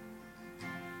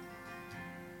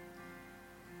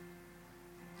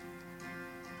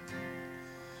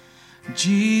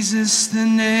 Jesus, the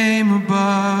name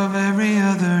above every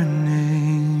other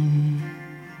name.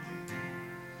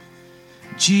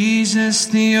 Jesus,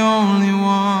 the only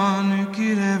one who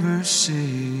could ever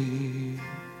save.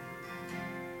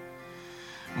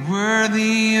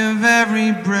 Worthy of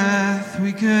every breath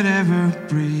we could ever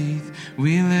breathe.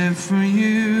 We live for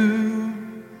you.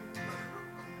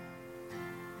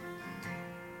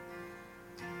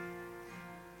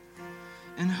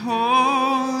 And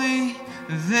holy,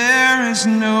 there is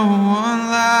no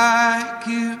one like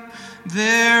you.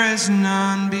 There is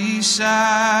none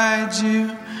beside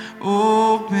you.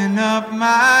 Open up my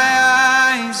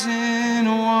eyes in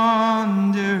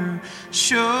wonder.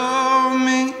 Show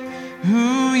me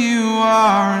who you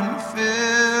are and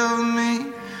fill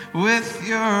me with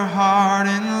your heart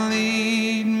and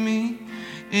lead me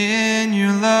in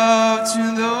your love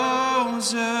to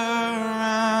those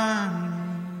around me.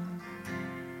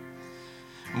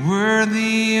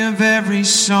 Worthy of every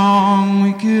song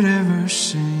we could ever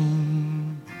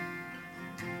sing,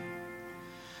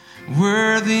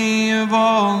 worthy of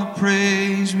all the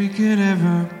praise we could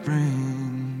ever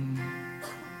bring,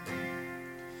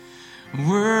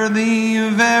 worthy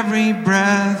of every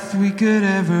breath we could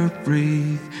ever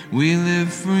breathe. We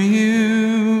live for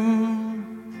you.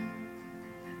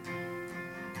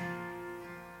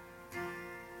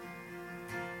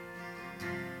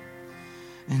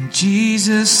 And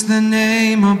Jesus, the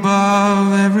name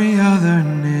above every other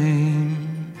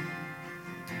name.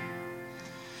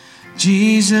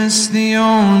 Jesus, the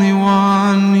only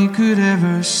one we could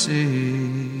ever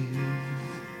save.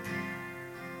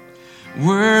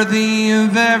 Worthy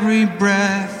of every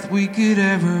breath we could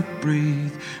ever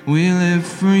breathe. We live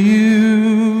for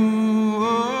you.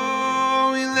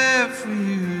 Oh, we live for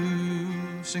you.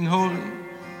 Sing holy.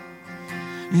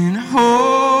 In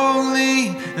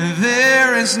holy,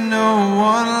 there is no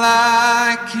one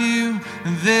like you.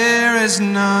 There is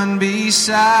none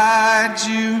beside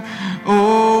you.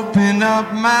 Open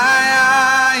up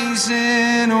my eyes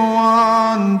in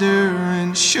wonder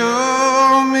and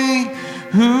show me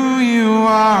who you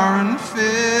are and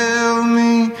fill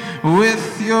me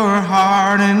with your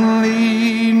heart and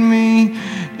lead me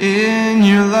in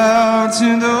your love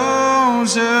to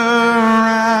those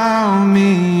around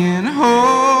me. And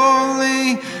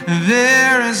holy,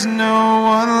 there is no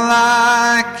one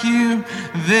like you.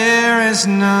 There is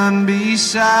none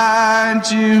beside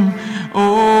you.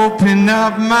 Open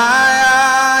up my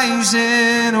eyes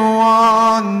in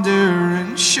wonder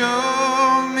and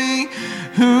show me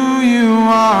who you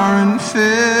are and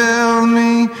fill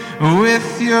me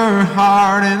with your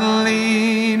heart and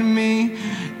lead me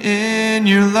in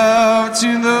your love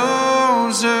to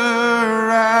those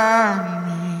around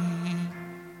me.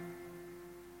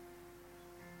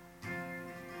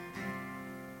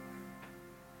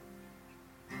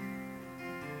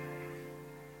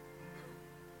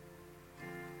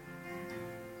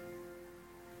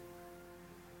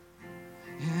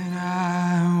 And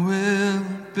I will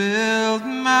build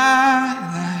my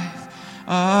life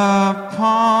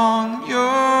upon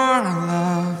your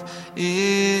love.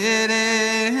 It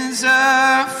is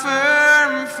a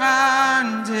firm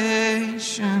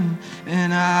foundation,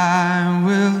 and I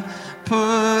will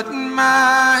put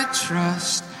my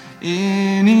trust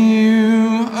in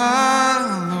you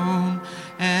alone,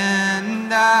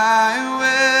 and I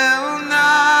will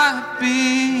not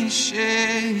be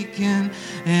shaken,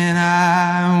 and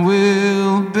I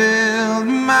will build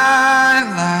my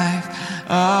life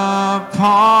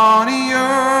upon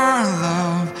your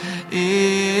love.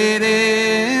 It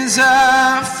is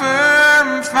a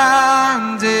firm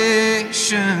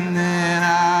foundation, and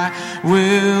I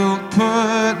will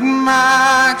put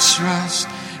my trust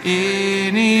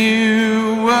in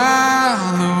you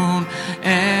alone,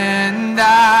 and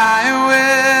I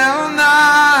will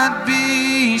not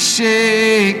be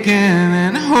shaken.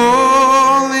 And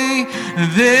holy,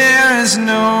 there is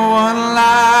no one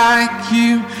like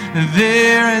you.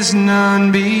 There is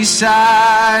none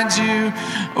beside you.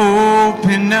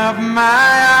 Open up my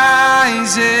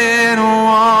eyes in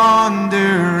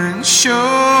wonder and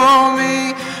show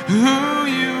me who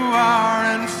you are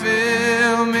and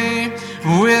fill me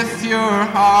with your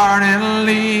heart and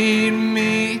lead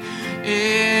me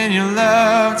in your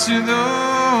love to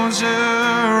those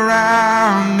around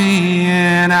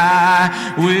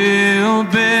will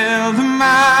build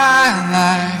my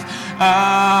life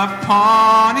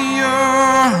upon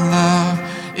your love.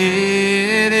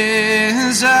 It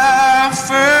is a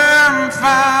firm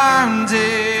foundation,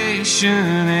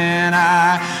 and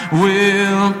I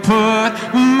will put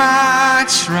my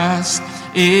trust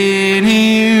in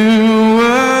you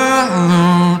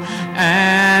alone,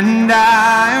 and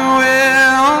I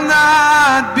will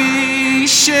not be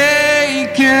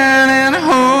shaken. And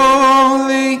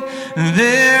holy,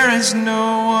 there is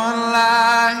no one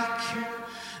like you,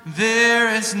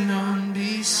 there is none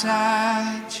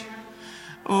beside you.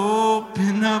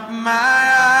 Open up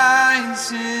my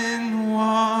eyes in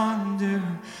wonder,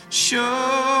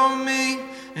 show me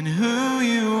and who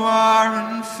you are,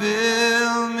 and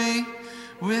fill me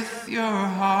with your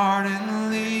heart, and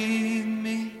lead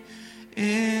me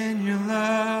in your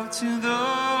love to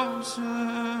those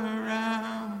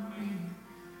around me.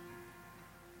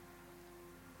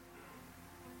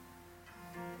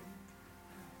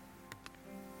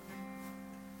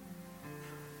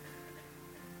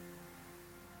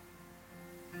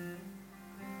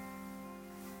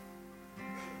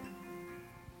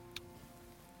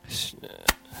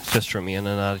 Just remain in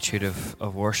an attitude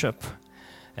of worship.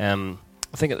 I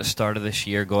think at the start of this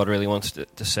year, God really wants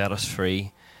to set us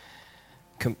free,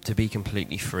 to be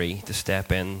completely free, to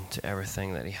step into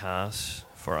everything that He has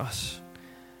for us.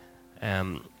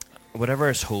 Whatever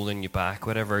is holding you back,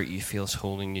 whatever you feel is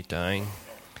holding you down,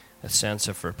 a sense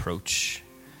of reproach,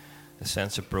 a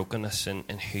sense of brokenness in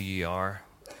who you are,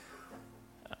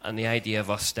 and the idea of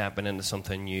us stepping into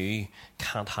something new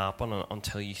can't happen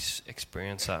until you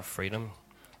experience that freedom.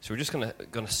 So we're just going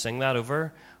to sing that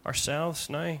over ourselves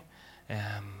now,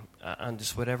 and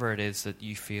just whatever it is that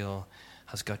you feel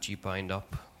has got you bound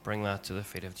up, bring that to the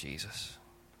feet of Jesus.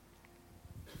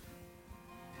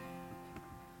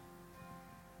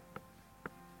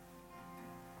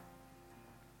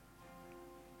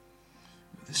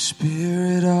 The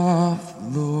Spirit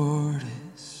of the Lord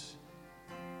is,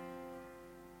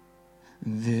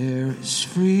 there is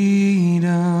freedom.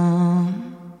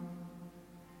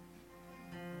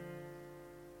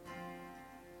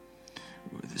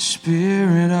 Where the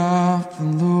Spirit of the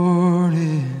Lord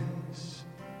is,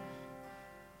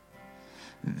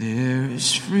 there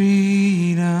is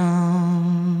freedom.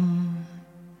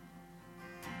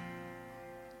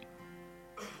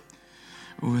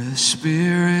 Where the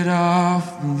Spirit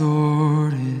of the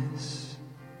Lord is,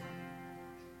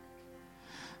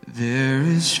 there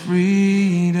is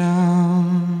freedom.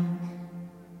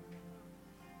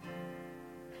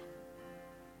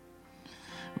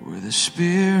 Where the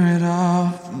Spirit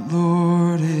of the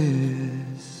Lord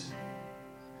is,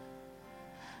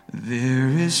 there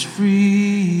is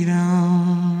freedom.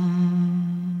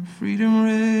 Freedom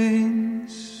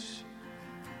reigns,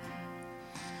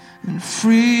 and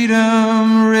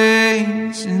freedom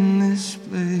reigns in this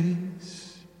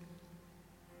place.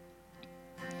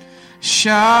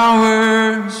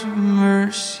 Showers of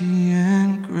mercy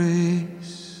and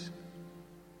grace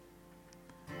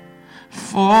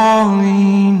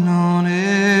falling on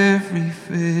every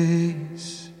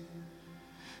face.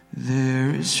 There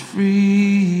is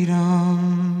freedom.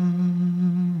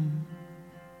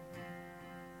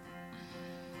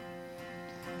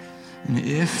 And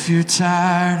if you're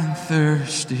tired and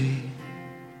thirsty,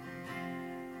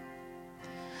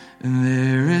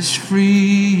 there is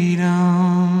freedom.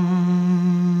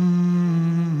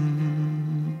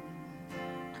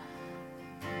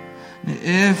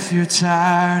 If you're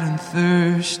tired and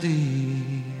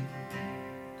thirsty,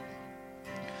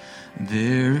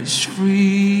 there is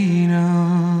freedom.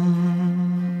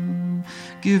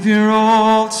 Give your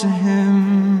all to Him,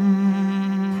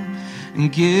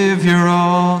 and give your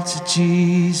all to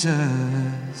Jesus.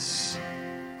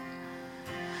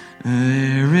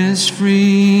 There is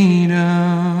freedom.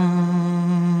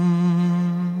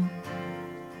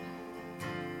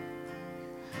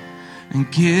 And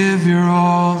give your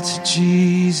all to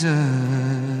Jesus.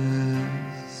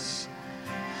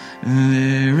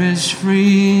 There is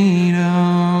freedom.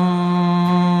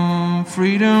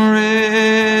 Freedom reigns.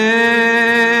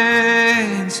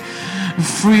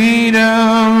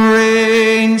 Freedom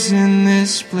reigns in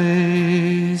this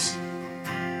place.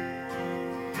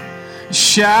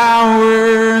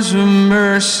 Showers of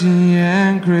mercy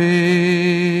and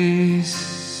grace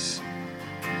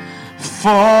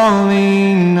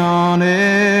falling on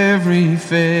every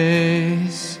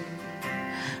face.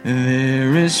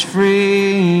 There is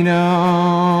freedom.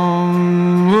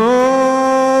 Oh,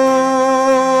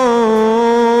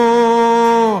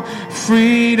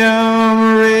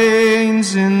 freedom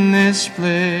reigns in this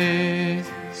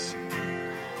place.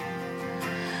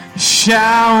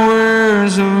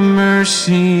 Showers of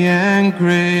mercy and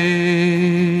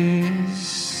grace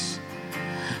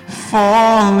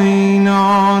falling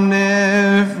on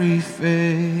every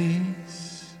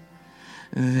face.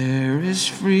 There is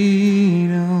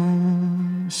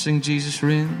freedom. Sing Jesus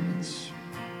Reigns.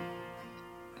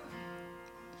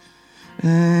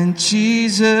 And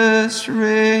Jesus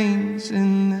reigns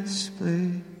in this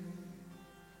place.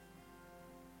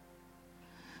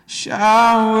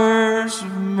 Showers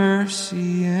of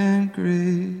mercy and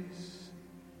grace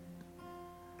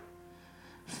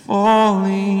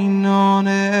falling on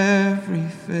every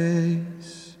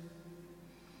face.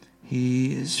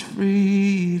 He is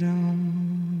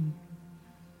freedom.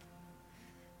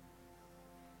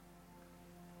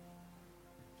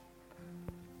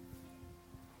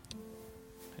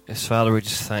 Yes, Father, we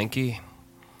just thank you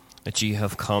that you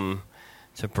have come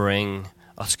to bring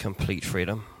us complete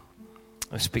freedom.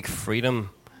 I speak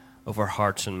freedom over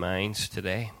hearts and minds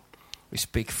today. We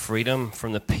speak freedom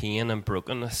from the pain and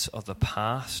brokenness of the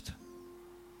past.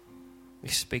 We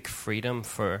speak freedom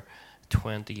for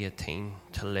 2018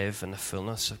 to live in the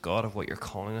fullness of God, of what you're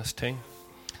calling us to.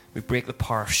 We break the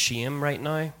power of shame right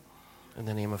now in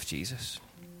the name of Jesus.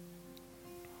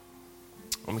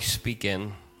 And we speak in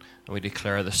and we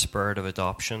declare the spirit of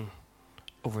adoption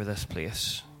over this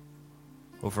place,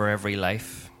 over every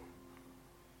life,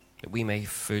 that we may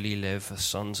fully live as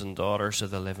sons and daughters of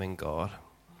the living God.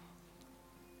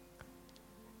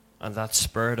 And that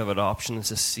spirit of adoption is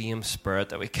the same spirit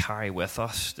that we carry with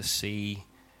us to see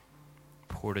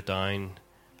Portadown,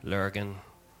 Lurgan,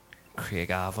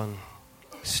 Craigavon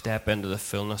step into the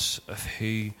fullness of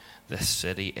who this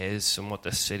city is and what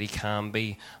this city can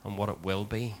be and what it will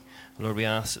be. Lord, we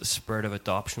ask that the spirit of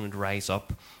adoption would rise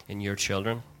up in your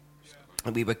children,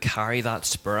 and we would carry that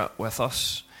spirit with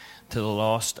us to the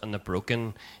lost and the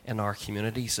broken in our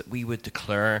communities, that we would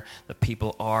declare that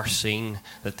people are seen,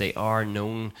 that they are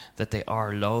known, that they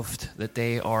are loved, that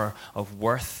they are of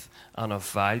worth and of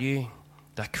value,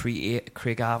 that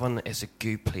Craigavon is a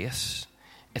good place.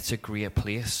 It's a great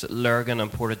place. That Lurgan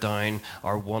and Portadown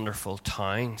are wonderful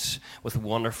towns with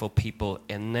wonderful people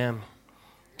in them.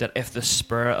 That if the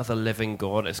Spirit of the living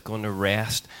God is going to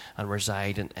rest and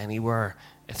reside in anywhere,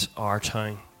 it's our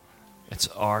town. It's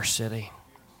our city.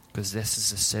 Because this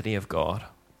is the city of God.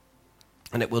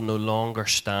 And it will no longer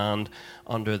stand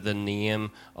under the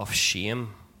name of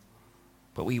shame.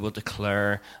 But we will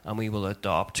declare and we will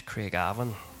adopt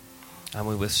Craigavon. And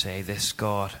we will say, this,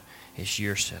 God, is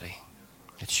your city.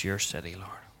 It's your city, Lord.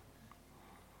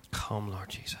 Come, Lord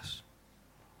Jesus.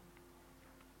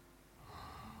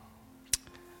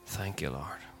 Thank you,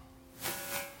 Lord.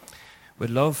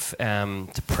 We'd love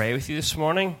to pray with you this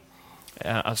morning.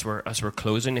 As we're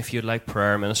closing, if you'd like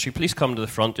prayer ministry, please come to the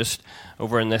front, just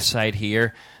over on this side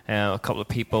here. A couple of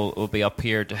people will be up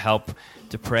here to help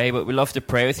to pray, but we'd love to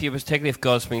pray with you, particularly if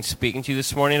God's been speaking to you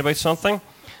this morning about something.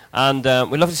 And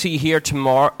we'd love to see you here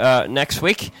tomorrow, next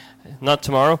week, not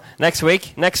tomorrow, next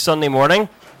week, next Sunday morning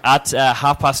at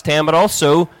 10:30, but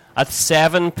also at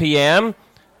 7 p.m.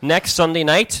 next Sunday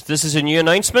night. This is a new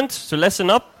announcement, so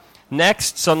listen up.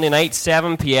 Next Sunday night,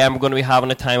 7 p.m., we're going to be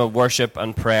having a time of worship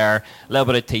and prayer, a little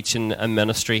bit of teaching and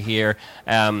ministry here.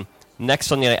 Next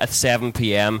Sunday night at 7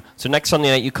 p.m. So next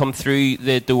Sunday night, you come through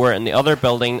the door in the other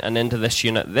building and into this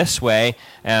unit this way.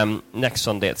 Next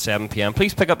Sunday at 7 p.m.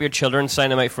 Please pick up your children, sign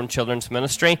them out from Children's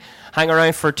Ministry. Hang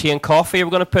around for tea and coffee. We're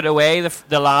going to put away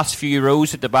the last few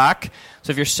rows at the back.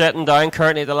 So if you're sitting down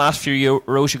currently at the last few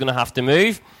rows, you're going to have to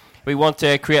move. We want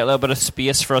to create a little bit of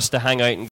space for us to hang out and